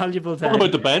saved this valuable time. What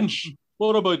about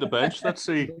the bench? Let's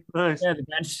see. Nice. Yeah,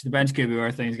 the bench could be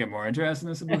where things get more interesting,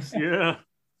 I suppose. Yeah.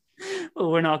 Well,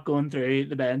 we're not going through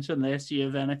the bench unless you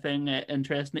have anything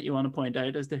interesting that you want to point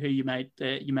out as to who you might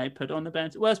put on the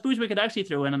bench. Well, I suppose we could actually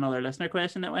throw in another listener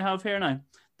question that we have here now.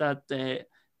 That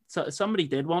somebody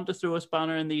did want to throw a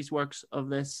spanner in these works of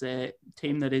this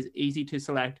team that is easy to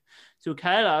select. So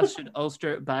Kyle asked, should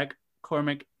Ulster back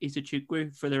Cormac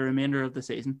Isachukwu for the remainder of the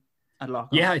season at lock?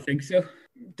 Yeah, I think so.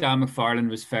 Dan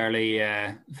McFarland was fairly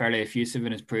effusive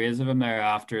in his praise of him there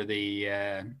after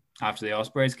the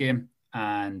Ospreys game.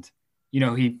 And,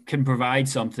 he can provide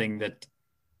something that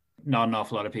not an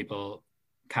awful lot of people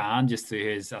can, just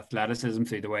through his athleticism,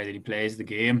 through the way that he plays the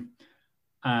game.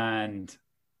 And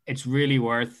it's really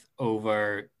worth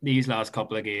over these last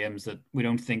couple of games that we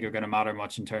don't think are going to matter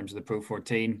much in terms of the Pro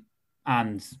 14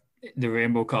 and the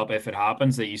Rainbow Cup, if it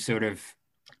happens, that you sort of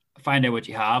find out what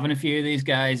you have in a few of these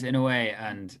guys in a way.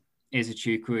 And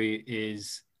Isachukwu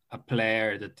is a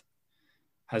player that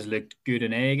has looked good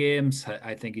in A games.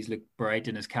 I think he's looked bright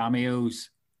in his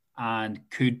cameos and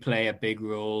could play a big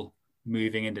role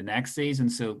moving into next season.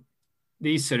 So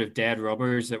these sort of dead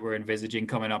rubbers that we're envisaging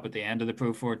coming up at the end of the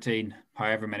Pro 14,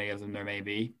 however many of them there may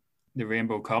be, the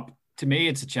Rainbow Cup, to me,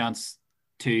 it's a chance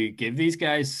to give these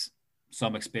guys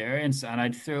some experience. And I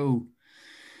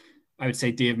would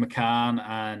say Dave McCann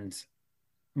and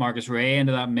Marcus Ray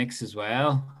into that mix as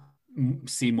well.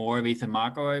 See more of Ethan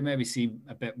McElroy, maybe see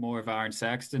a bit more of Aaron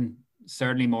Sexton,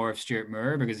 certainly more of Stuart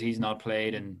Moore, because he's not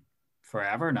played in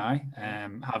forever now,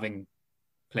 having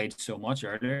played so much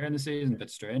earlier in the season, a bit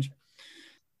strange.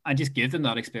 And just give them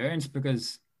that experience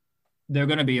because they're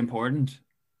going to be important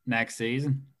next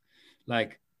season.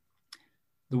 Like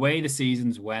the way the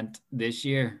seasons went this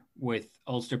year with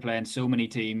Ulster playing so many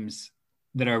teams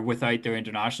that are without their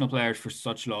international players for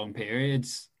such long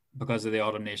periods because of the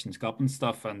Autumn Nations Cup and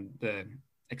stuff and the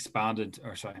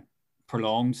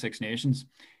prolonged Six Nations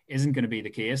isn't going to be the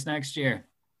case next year.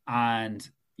 And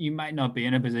you might not be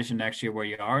in a position next year where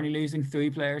you are only losing 3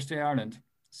 players to Ireland.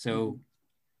 So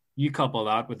you couple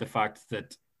that with the fact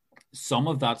that some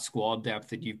of that squad depth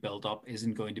that you've built up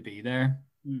isn't going to be there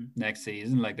next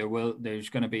season. Like there's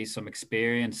going to be some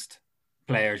experienced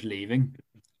players leaving.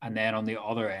 And then on the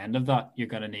other end of that, you're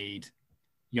going to need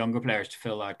younger players to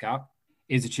fill that gap.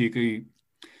 Isachukwu,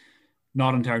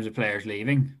 not in terms of players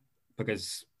leaving,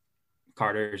 because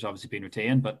Carter's obviously been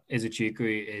retained, but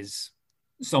Isachukwu is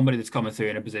somebody that's coming through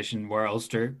in a position where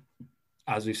Ulster,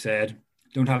 as we've said,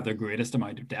 don't have the greatest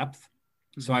amount of depth.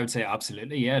 So I would say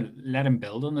absolutely, yeah, let him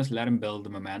build on this, let him build the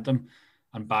momentum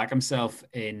and back himself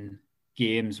in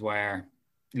games where,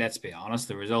 let's be honest,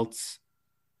 the results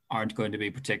aren't going to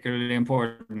be particularly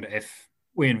important if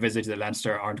we envisage that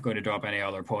Leinster aren't going to drop any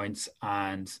other points.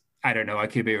 And I don't know, I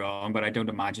could be wrong, but I don't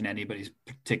imagine anybody's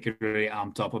particularly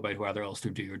amped up about whether Ulster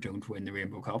do or don't win the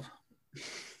Rainbow Cup.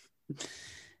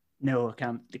 No, I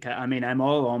can't. I mean, I'm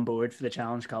all on board for the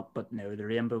Challenge Cup, but no, the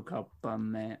Rainbow Cup,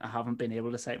 I haven't been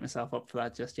able to set myself up for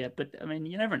that just yet. But I mean,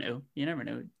 you never know. You never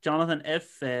know. Jonathan,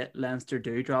 if Leinster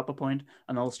do drop a point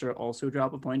and Ulster also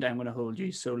drop a point, I'm going to hold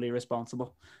you solely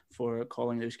responsible for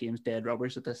calling those games dead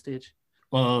rubbers at this stage.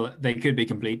 Well, they could be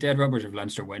complete dead rubbers if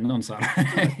Leinster win on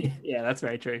Saturday. Yeah, that's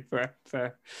very true.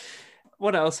 Fair.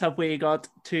 What else have we got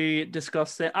to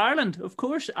discuss? Ireland, of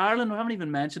course. Ireland, we haven't even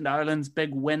mentioned Ireland's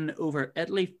big win over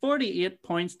Italy, 48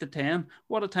 points to 10.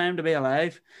 What a time to be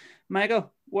alive.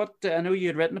 Michael, I know you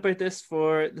had written about this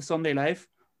for the Sunday Live.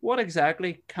 What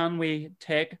exactly can we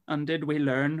take and did we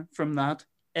learn from that,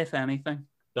 if anything?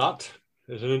 That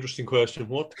is an interesting question.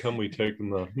 What can we take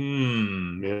from that?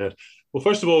 Yeah. Well,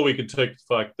 first of all, we could take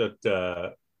the fact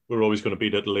that we're always going to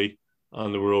beat Italy.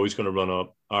 And we're always going to run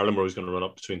up. Ireland were always going to run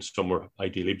up somewhere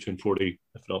ideally between 40,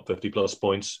 if not 50 plus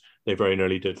points. They very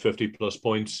nearly did 50 plus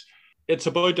points. It's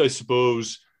about, I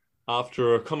suppose,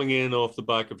 after coming in off the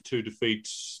back of 2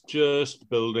 defeats, just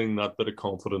building that bit of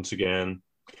confidence again.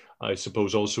 I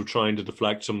suppose also trying to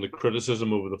deflect some of the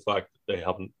criticism over the fact that they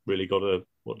haven't really got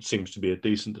what seems to be a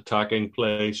decent attacking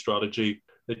play strategy.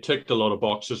 They ticked a lot of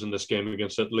boxes in this game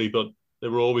against Italy, but they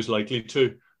were always likely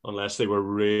to, unless they were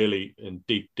really in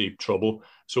deep trouble.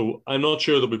 So I'm not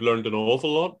sure that we've learned an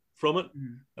awful lot from it.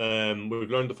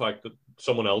 We've learned the fact that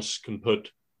someone else can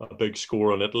put a big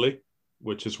score on Italy,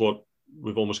 which is what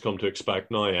we've almost come to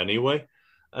expect now anyway.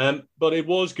 But it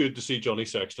was good to see Johnny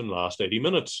Sexton last 80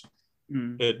 minutes.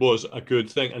 It was a good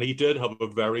thing. And he did have a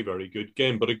very, very good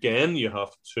game. But again, you have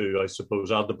to, I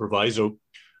suppose, add the proviso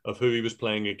of who he was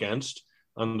playing against,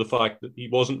 and the fact that he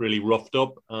wasn't really roughed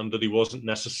up and that he wasn't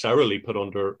necessarily put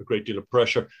under a great deal of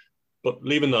pressure. But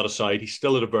leaving that aside, he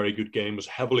still had a very good game, was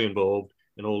heavily involved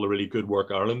in all the really good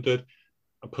work Ireland did,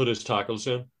 and put his tackles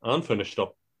in and finished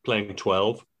up playing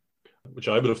 12, which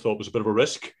I would have thought was a bit of a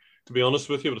risk, to be honest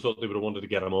with you. I would have thought they would have wanted to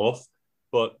get him off.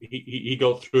 But he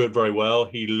got through it very well.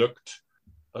 He looked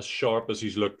as sharp as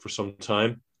he's looked for some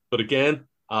time. But again,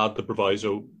 add the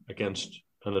proviso against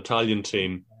an Italian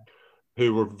team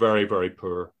who were very, very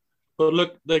poor. But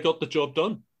look, they got the job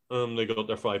done. They got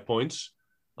their 5 points.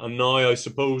 And now I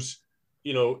suppose,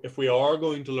 if we are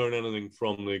going to learn anything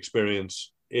from the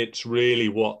experience, it's really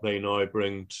what they now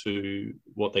bring to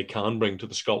what they can bring to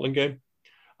the Scotland game,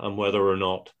 and whether or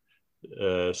not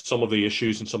some of the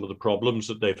issues and some of the problems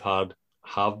that they've had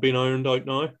have been ironed out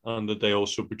now, and that they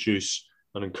also produce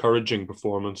an encouraging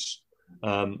performance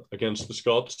against the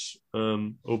Scots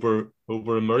over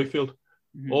in Murrayfield.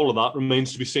 Mm-hmm. All of that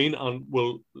remains to be seen, and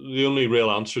the only real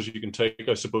answers you can take,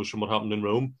 I suppose, from what happened in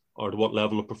Rome are to what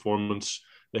level of performance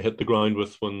they hit the ground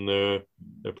with when they're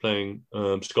playing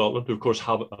Scotland, who of course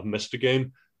have missed a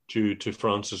game due to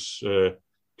France's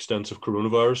extensive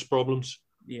coronavirus problems.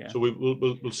 Yeah. So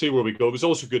we'll see where we go. It was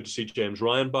also good to see James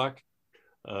Ryan back.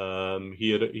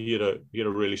 He had a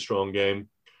really strong game,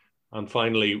 and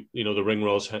finally, the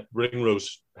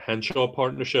Ringrose Henshaw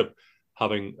partnership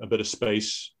having a bit of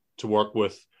space to work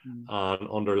with and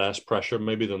under less pressure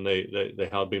maybe than they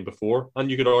had been before. And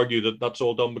you could argue that that's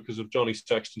all done because of Johnny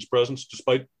Sexton's presence.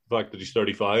 Despite the fact that he's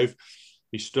 35,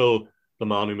 he's still the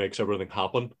man who makes everything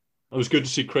happen. It was good to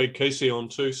see Craig Casey on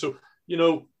too. So,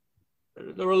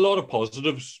 there are a lot of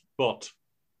positives, but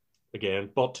again,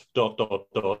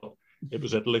 it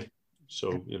was Italy.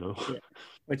 So, Yeah.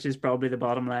 Which is probably the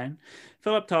bottom line.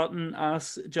 Philip Totten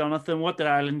asks Jonathan, what did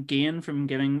Ireland gain from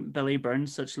giving Billy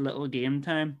Burns such little game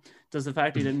time? Does the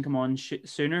fact he didn't come on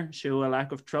sooner show a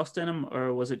lack of trust in him,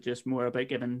 or was it just more about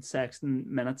giving Sexton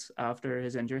minutes after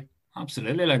his injury?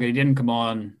 Absolutely. He didn't come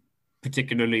on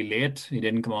particularly late. He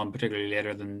didn't come on particularly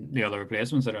later than the other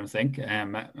replacements, I don't think.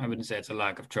 I wouldn't say it's a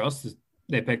lack of trust.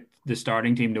 They picked the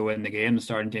starting team to win the game. The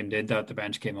starting team did that. The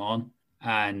bench came on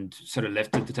and sort of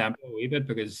lifted the tempo a wee bit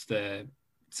because the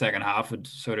second half had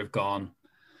sort of gone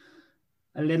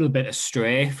a little bit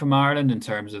astray from Ireland in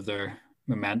terms of their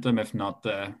momentum, if not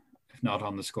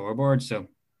on the scoreboard. So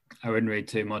I wouldn't read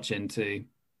too much into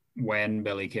when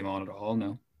Billy came on at all.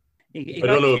 No. I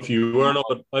don't know if you were or not,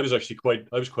 but I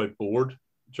was quite bored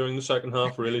during the second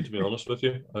half, really, to be honest with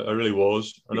you. I really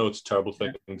was. I know it's a terrible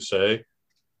thing to say,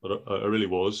 but I really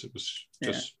was. It was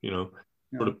just,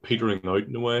 sort of petering out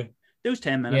in a way. Those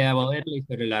 10 minutes. Yeah, well, Italy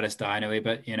sort of let us down a wee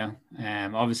bit,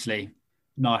 obviously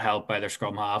not helped by their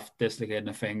scrum half dislocating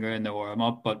a finger in the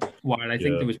warm-up. But while I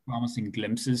think there was promising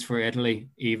glimpses for Italy,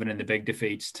 even in the big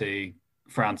defeats to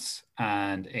France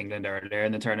and England earlier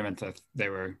in the tournament, they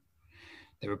were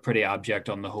pretty abject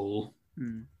on the whole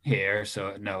here.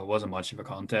 So, no, it wasn't much of a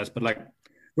contest. But,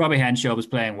 Robbie Henshaw was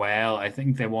playing well. I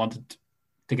think they wanted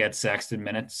to get Sexton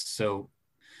minutes. So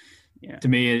To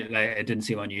me, it didn't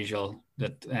seem unusual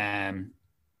that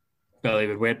Billy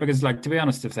would wait, because, like, to be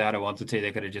honest, if they had wanted to,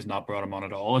 they could have just not brought him on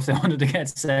at all if they wanted to get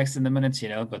Sexton the minutes,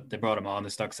 but they brought him on. They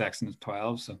stuck Sexton at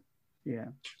 12, so. Yeah.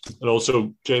 And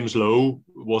also, James Lowe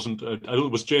wasn't.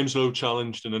 Was James Lowe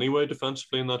challenged in any way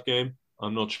defensively in that game?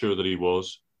 I'm not sure that he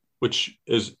was, which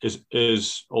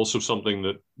is also something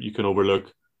that you can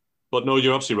overlook. But no,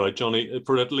 you're absolutely right, Johnny.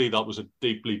 For Italy, that was a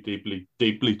deeply, deeply,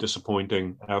 deeply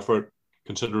disappointing effort,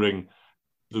 considering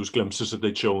those glimpses that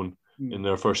they'd shown in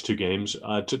their first two games.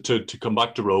 To come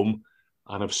back to Rome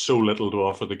and have so little to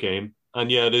offer the game. And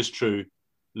yeah, it is true,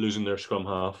 losing their scrum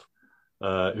half,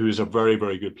 who is a very,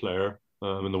 very good player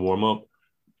in the warm-up,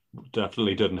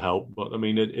 definitely didn't help. But I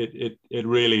mean, it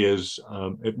really is.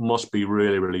 It must be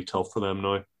really, really tough for them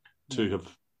now to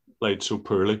have played so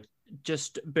poorly.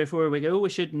 Just before we go, we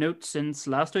should note, since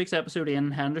last week's episode, Ian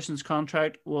Henderson's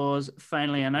contract was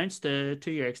finally announced, a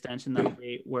 2-year extension that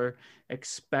we were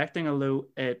expecting, although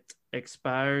it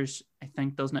expires, I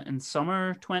think, doesn't it, in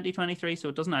summer 2023, so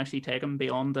it doesn't actually take him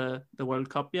beyond the World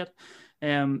Cup yet.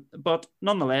 But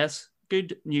nonetheless,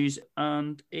 good news,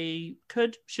 and he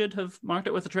should have marked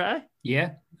it with a try.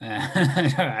 Yeah,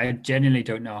 I genuinely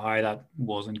don't know how that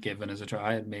wasn't given as a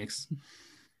try. It makes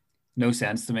no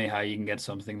sense to me how you can get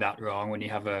something that wrong when you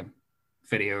have a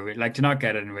video, like, to not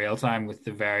get it in real time with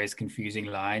the various confusing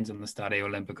lines on the Stadio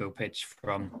Olimpico pitch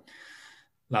from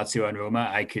Lazio and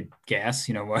Roma. I could guess,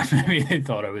 where maybe they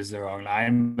thought it was the wrong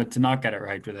line, but to not get it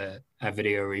right with a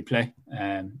video replay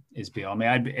is beyond me.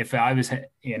 If I was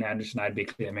Ian Henderson, I'd be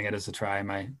claiming it as a try.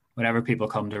 Whenever people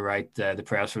come to write the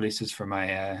press releases for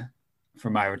my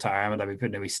retirement, I'd be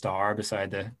putting a wee star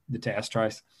beside the test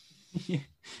tries.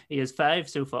 He has 5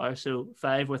 so far, so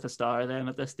 5 with a star then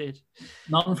at this stage.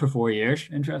 Nothing for 4 years,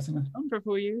 interestingly. Nothing for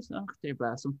 4 years. Oh, dear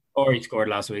bless him. Or he scored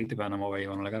last week, depending on what way you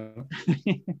want to look at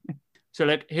it. So,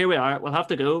 look, here we are. We'll have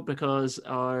to go because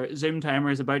our Zoom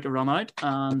timer is about to run out.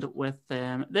 And with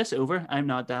this over, I'm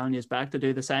not down. He's back to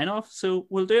do the sign-off. So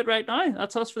we'll do it right now.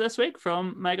 That's us for this week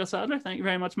from Michael Sadler. Thank you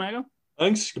very much, Michael.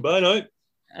 Thanks. Goodbye now.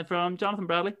 And from Jonathan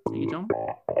Bradley. Thank you, John.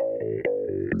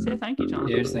 Say thank you, Jonathan.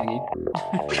 Cheers, thank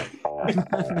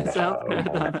you. Myself,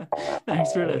 Donna.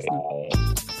 Thanks for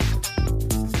listening.